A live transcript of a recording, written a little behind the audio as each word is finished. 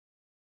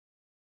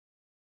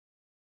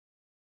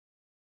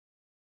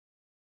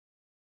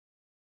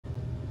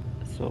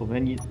So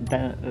when you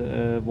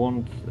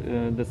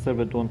the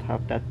server don't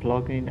have that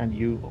plugin and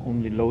you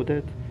only load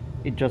it,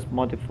 it just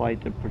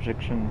modified the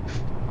projection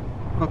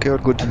Okay, all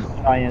good. on the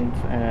client,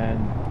 and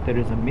there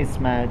is a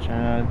mismatch,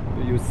 and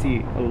you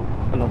see a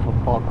lot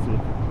of bugs with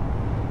it.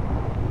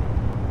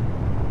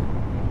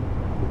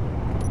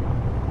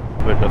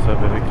 Because are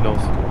very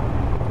close.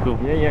 Go.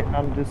 Yeah,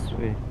 come this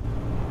way.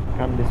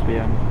 Come this way,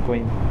 I'm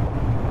going.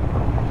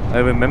 I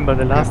remember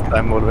the last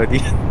time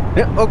already.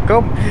 Oh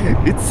come,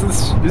 it's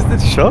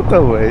this short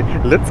away.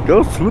 Let's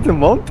go through the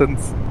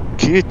mountains.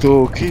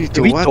 Kirito,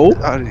 Kirito? what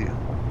are you?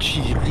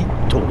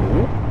 Chirito?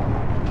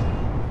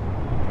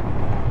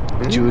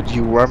 Dude,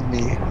 you want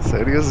me?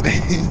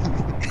 Seriously?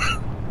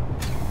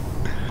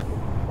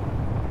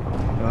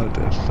 What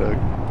the fuck?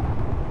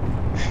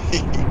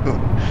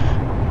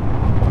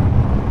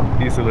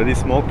 He's already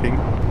smoking.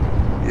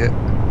 Yeah,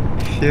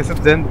 He has a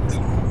dent.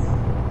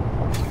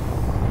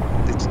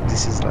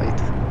 this is right.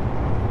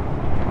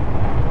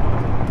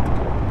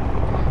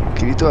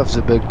 Kirito has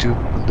the bug too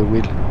on the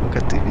wheel. Look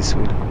at this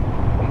wheel.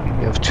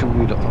 You have two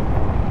wheels on.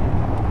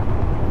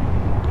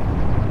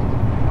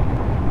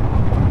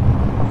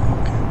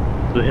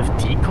 Do you have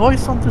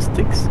decoys on the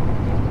sticks?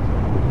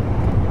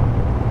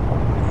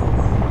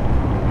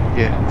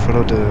 Yeah,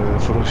 follow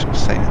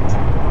silent.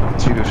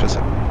 Follow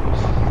yourself.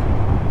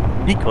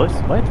 Decoys,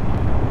 right?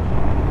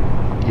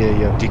 Yeah,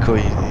 you have decoy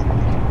in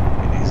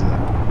his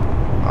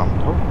arm.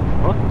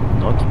 Oh,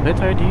 not a bad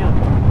idea.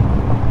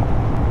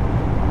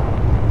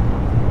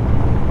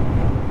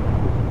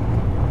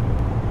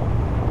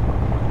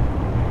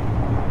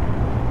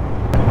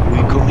 We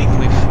coming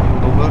with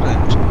Rover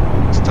and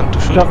start to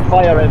shoot? Just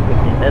fire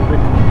everything,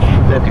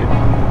 shoot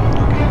everything.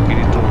 Okay,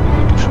 Kirito, we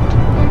go to shoot.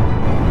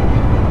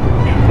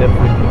 Shoot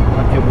everything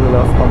until the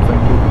last comes and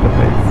nuke the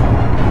base.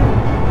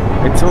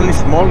 It's only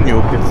small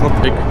nuke, it's not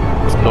big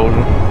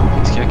explosion.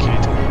 It's here,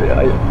 Kirito.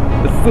 Yeah,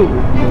 it's still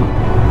nuke.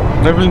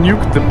 I will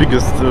nuke the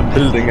biggest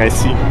building I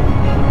see.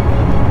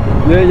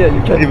 Yeah,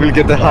 you can. He will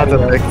get a heart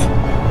attack.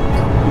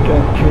 You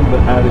can kill the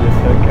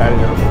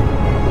carrier.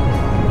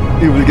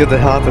 He will get a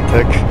heart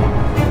attack.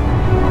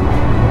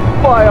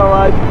 Fire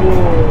rifle!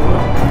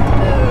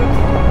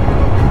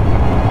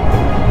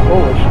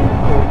 Oh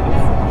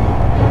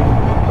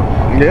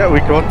shit, Yeah, we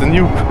got the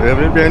nuke. There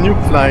will be a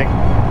nuke flying.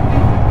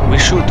 We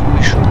shoot.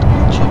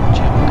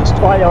 Just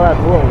fire at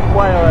will,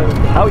 fire at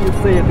how you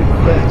say it in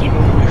French. we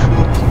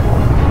shoot.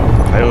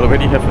 I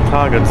already have a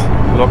target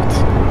locked.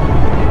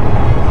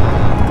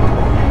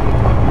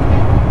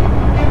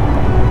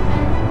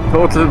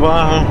 Total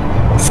war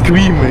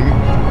screaming.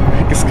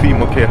 Make a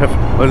scream, okay, I have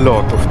a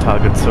lot of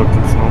target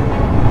circles now.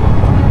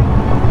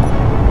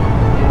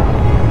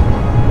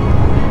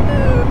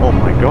 Oh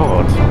my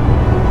god.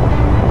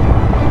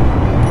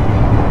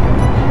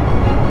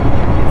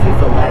 This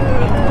is a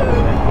language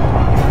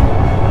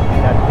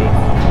that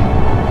base.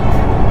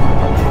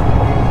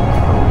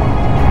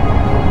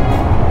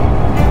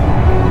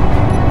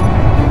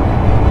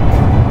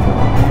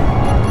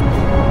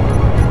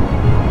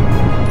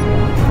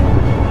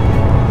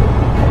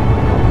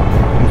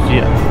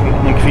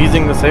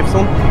 Increasing the safe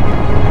zone?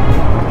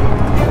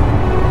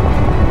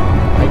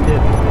 I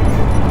did.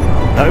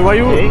 Why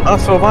you Okay. are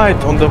so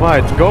wide on the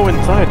right? Go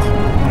inside.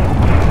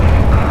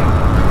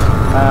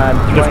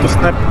 You have to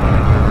snap.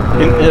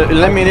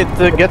 Eliminate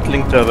the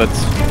Gatling turrets.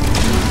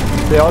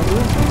 They are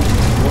doing?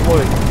 Don't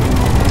worry.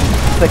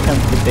 Second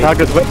to take.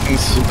 Target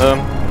weapons.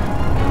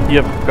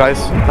 Here, guys.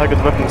 Target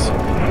weapons.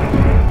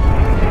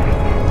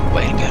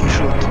 Wait and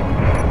shoot.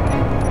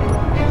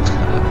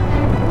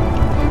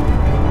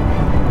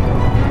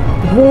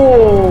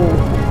 Whoa!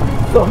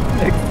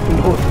 Something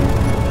exploded.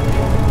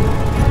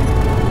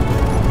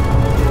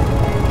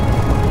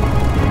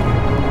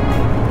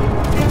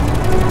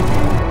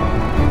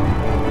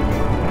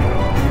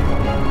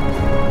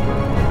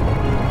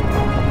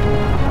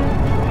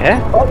 Hä?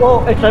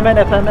 Oh, FMN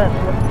and FME.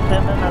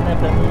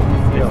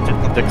 It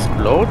didn't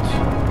explode?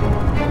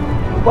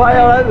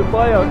 Fire!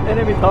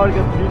 Enemy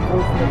target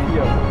reinforcement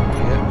here.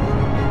 Yeah.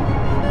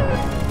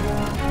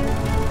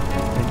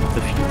 I need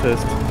the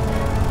figters.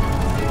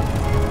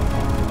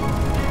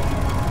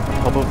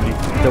 Probably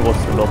there was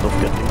a lot of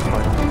getting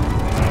fire.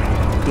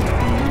 Could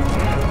be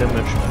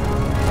damaged.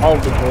 All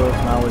the birds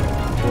now is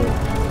destroyed.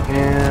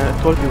 Yeah,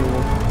 I told you.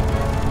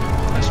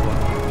 Nice one.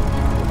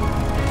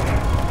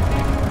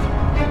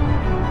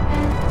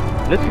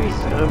 Let me,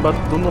 but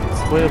do not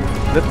destroy it.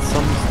 Let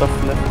some stuff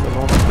left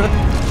alone.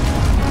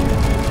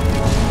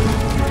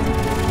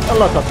 A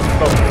lot of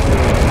stuff.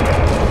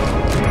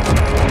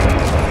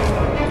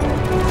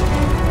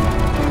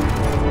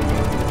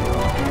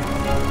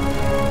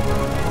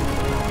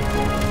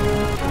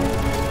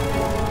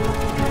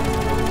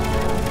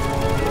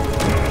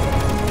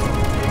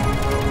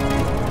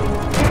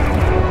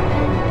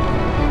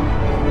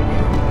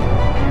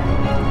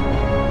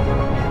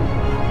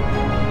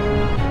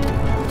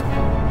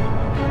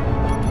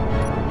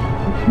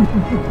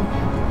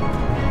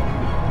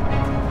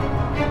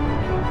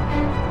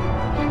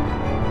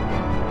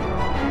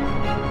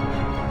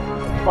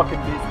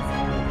 Fucking pieces.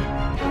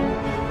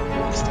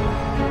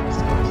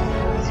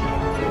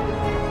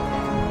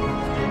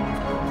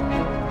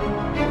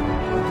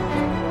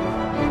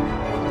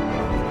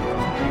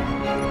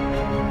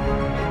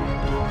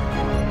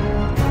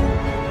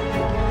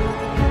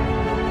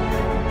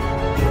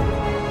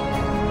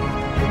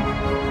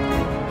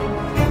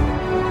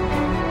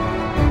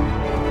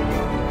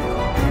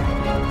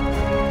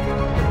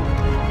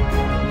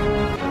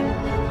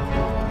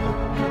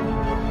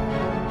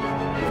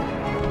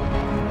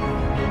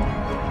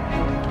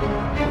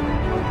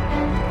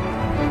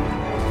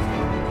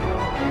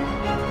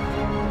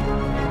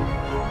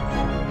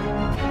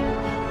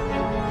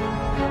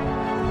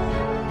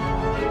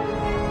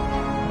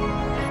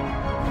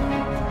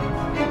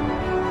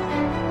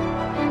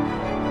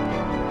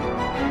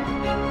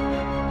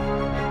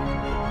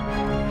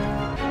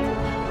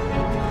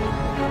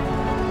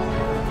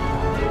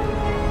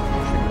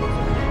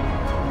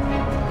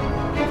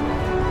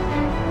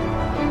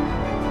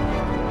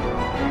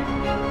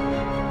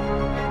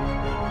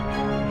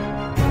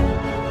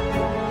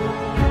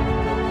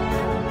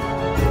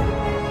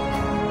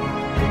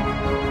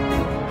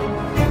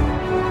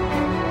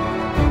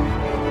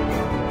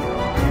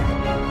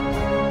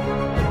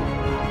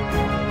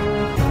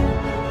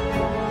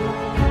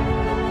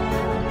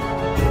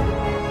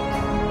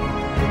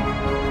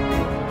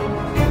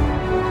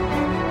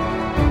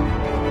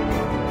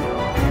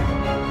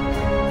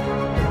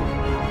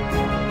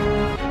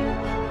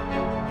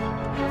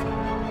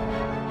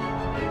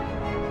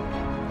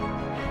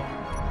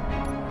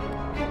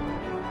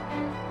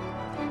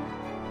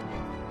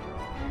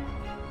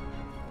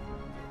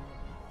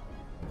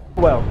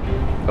 Well,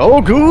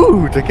 Oh,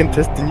 good! I can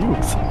test the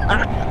nukes.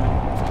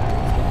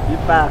 be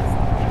fast.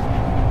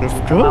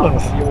 Of I'm out of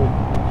course. fuel.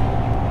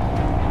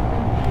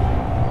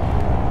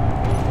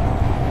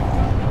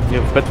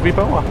 You have battery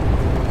power.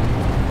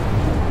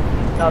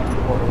 Not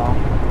for long.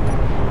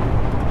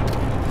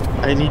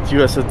 I need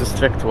you as a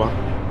distractor.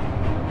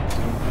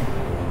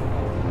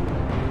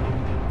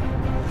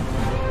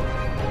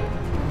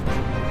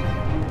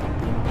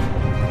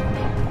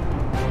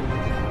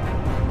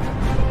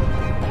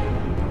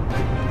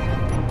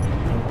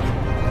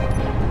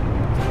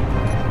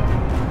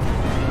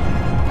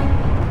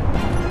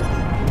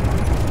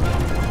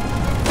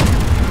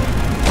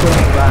 Turn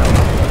around.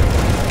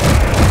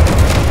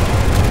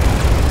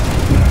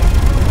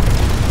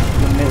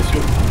 You missed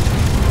it.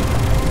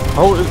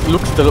 How it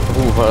looks the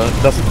Rover?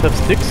 Does it have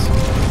sticks?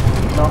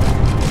 No.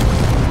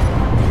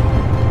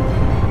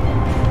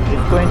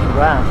 It's going to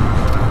ram.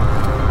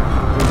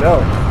 We go.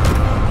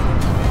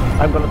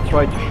 I'm gonna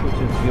try to shoot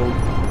his build.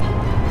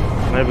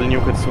 I will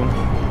nuke it soon.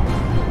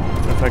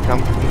 If I come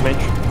in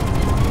range.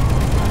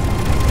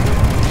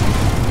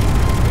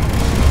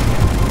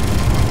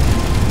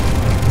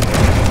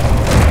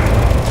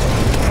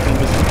 Still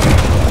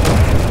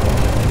missing.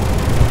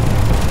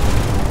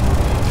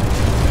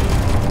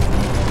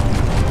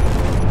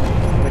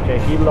 Okay,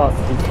 he lost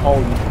his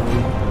whole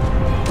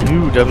nuke.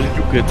 Dude, I will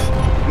nuke it.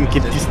 And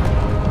get this.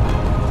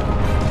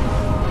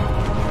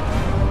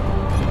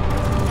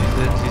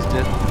 He's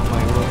dead.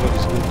 My rover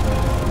is good.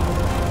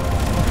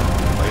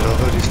 My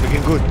rover is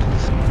freaking good.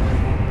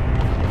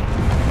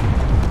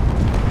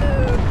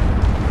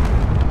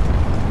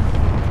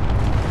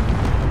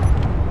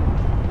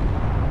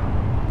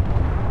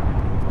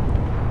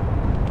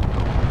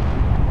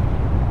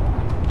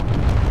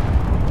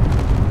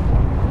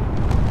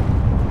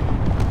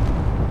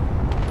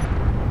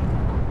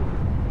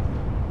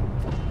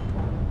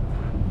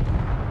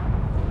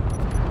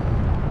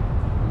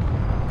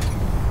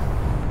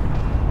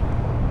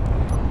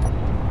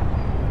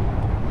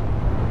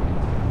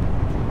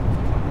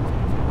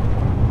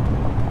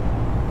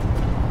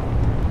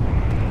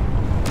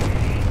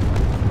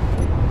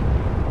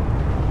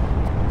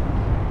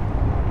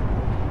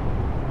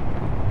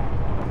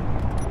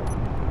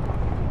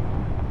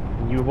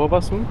 New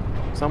Rover soon?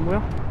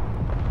 Somewhere?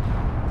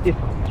 It's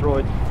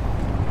destroyed.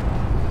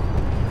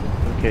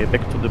 Okay,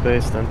 back to the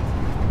base then.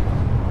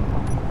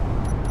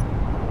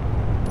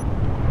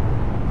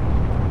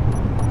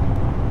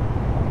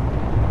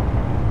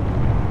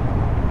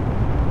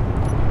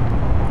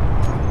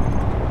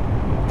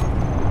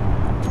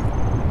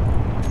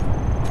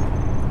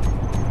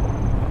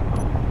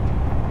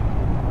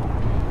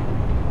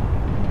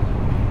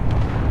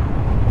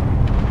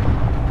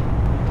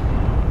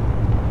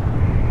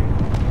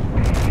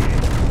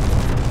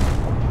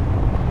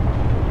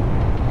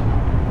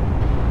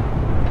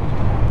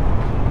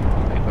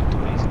 Back to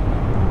base.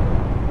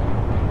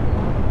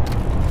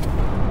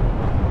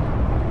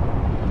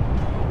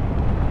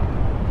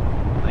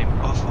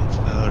 I'm off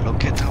of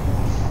rocket ammo.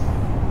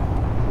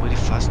 Very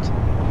fast.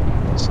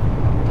 So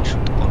we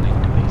should all in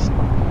the base.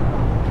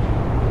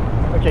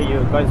 Okay,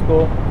 you guys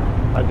go.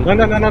 I will No,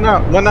 no, no, no, no,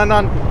 no,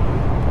 no, no.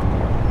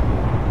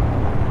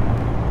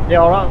 They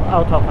are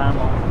out of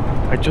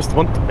ammo. I just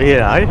want.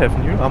 Yeah, I have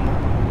new ammo.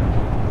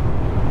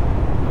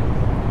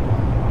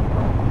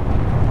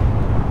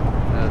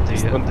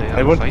 They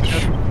I are want to fighter.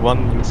 shoot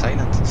one new.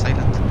 Silent,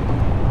 silent.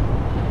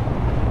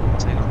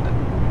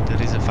 Silent.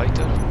 There is a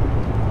fighter.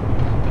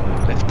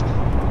 Left.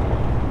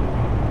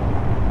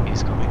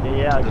 He's coming.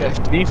 Yeah, to the okay.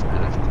 left. Me? To the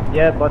left.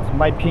 Yeah, but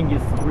my ping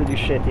is really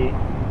shitty.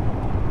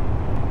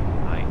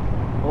 Aye.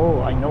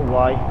 Oh, I know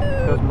why.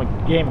 Because my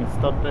game is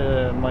stopped,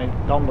 my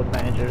download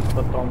manager is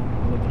stopped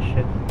downloading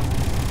shit.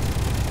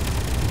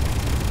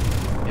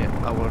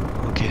 Yeah,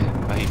 okay.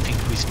 I think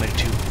we smelled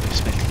you. We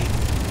smelled him.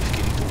 We've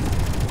killed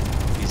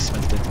him. He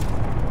smelled it.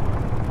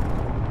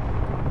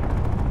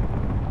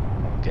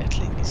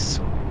 Gatling is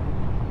so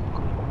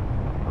cool.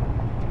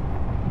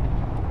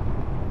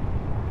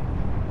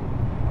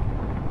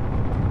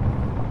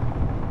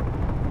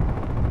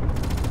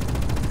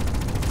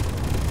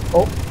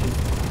 Oh,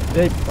 it's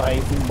dead by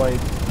him by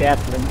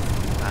Gatling.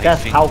 I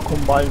That's think- how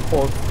combined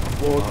force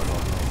No, works. no, no.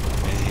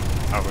 Maybe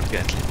our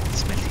Gatling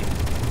smelled him.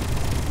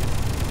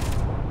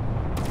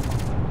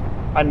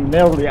 I'm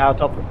nearly out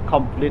of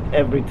complete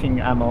everything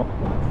ammo.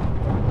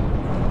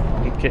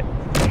 Okay.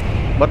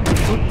 What to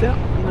put there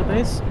in the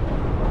base?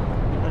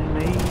 I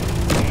may.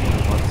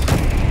 What?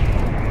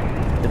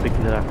 The big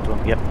reactor.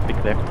 Yep, big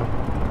reactor.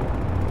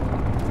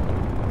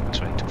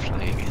 Trying to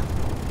fly again.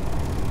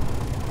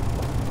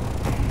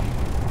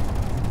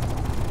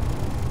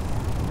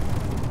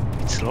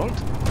 It's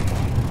logged?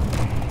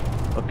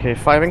 Okay,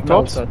 firing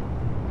No, tops. sir.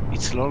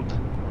 It's logged.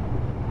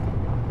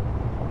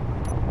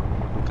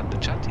 Look at the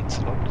chat, it's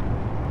logged.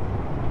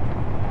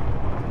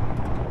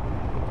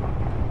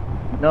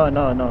 No,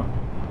 no, no.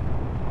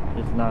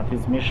 It's not.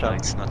 It's No, Misha.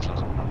 it's not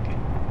logged. Okay.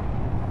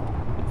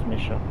 It's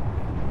Misha.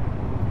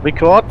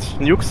 Record.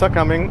 Nukes are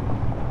coming.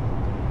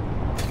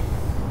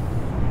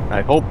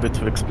 I hope it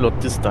will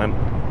explode this time.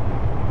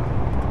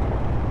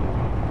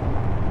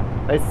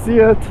 I see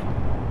it.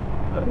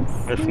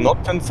 If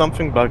not, then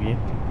something buggy.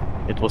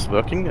 It was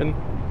working and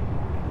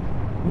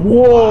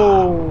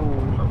Whoa!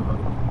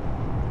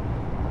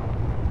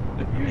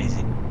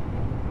 Amazing.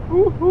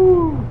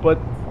 Woohoo! But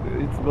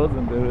it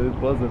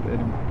wasn't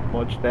any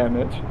much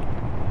damage.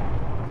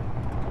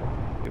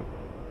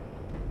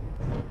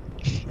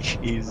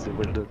 He's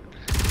well done.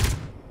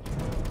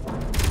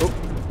 Oh,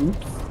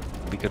 oops.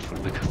 Be careful,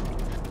 be careful.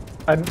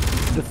 I'm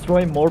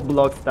destroying more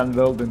blocks than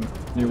Weldon.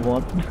 You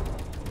want?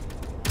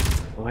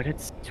 why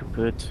that's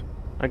stupid.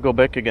 I go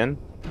back again.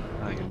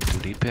 I have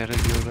to repair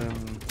your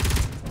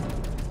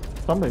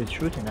Somebody's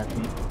shooting at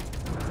me.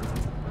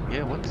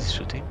 yeah, what is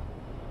shooting?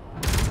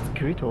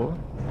 Kirito.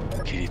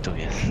 Kirito,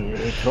 yes.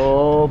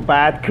 Kirito,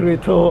 bad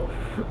Kirito.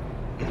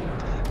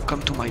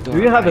 Come to my door.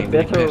 Do you have a I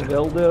better repair.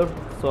 welder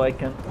so I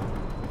can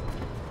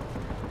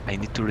I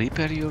need to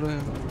repair your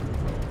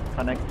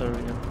connector?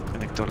 Yeah.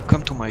 connector.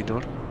 Come to my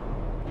door.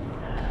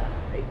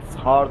 It's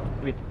hard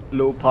with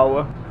low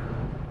power.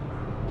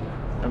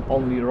 I'm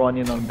only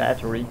running on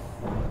battery.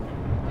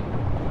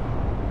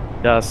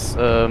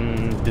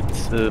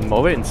 Did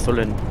Moe install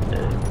a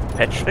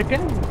patch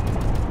again?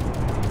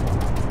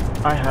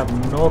 I have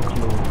no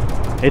clue.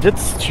 Hey,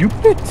 that's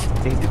stupid!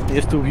 Ich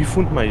have to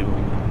refund my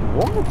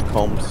wallet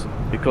comms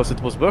because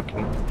it was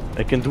working.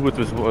 I can do it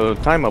with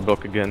timer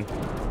block again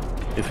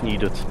if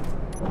needed.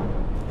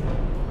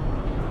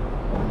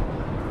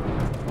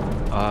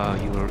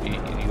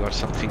 You are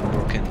something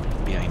broken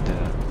behind the.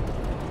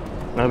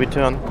 Now we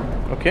turn.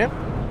 Okay.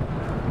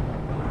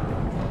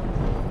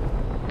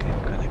 Okay,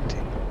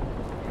 connecting.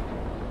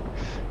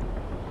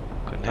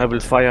 Connect. I will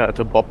fire at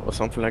a Bob or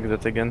something like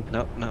that again.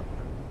 No, no.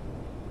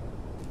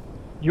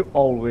 You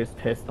always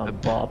test on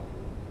Bob.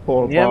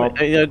 Poor Yeah, Bob.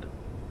 yeah.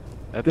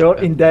 Up, They are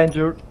up.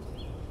 endangered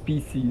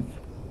species.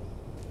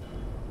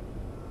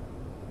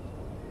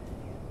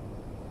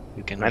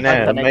 You can. And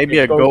connect maybe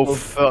I it, go go.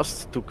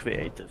 first to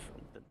creative.